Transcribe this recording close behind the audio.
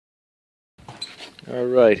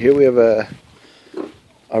Alright, here we have a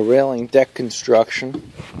railing deck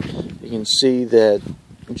construction. You can see that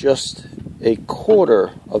just a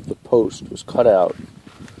quarter of the post was cut out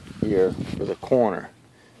here for the corner,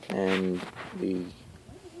 and the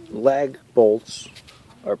lag bolts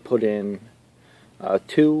are put in,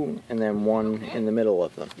 two and then one in the middle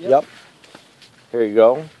of them. Yep. Here you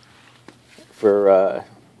go. For a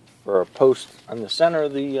post on the center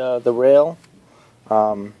of the rail,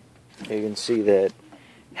 you can see that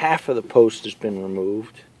half of the post has been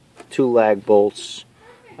removed, two lag bolts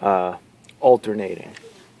alternating.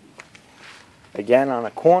 Again, on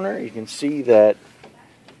a corner, you can see that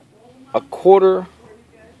a quarter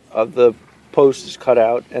of the post is cut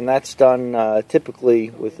out, and that's done typically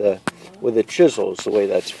with a chisel is the way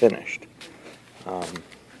that's finished.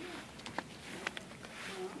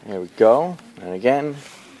 There we go. And again,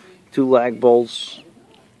 two lag bolts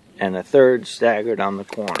and a third staggered on the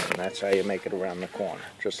corner, and that's how you make it around the corner,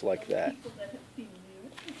 just like that.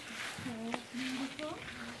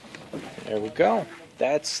 There we go.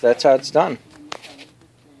 That's how it's done.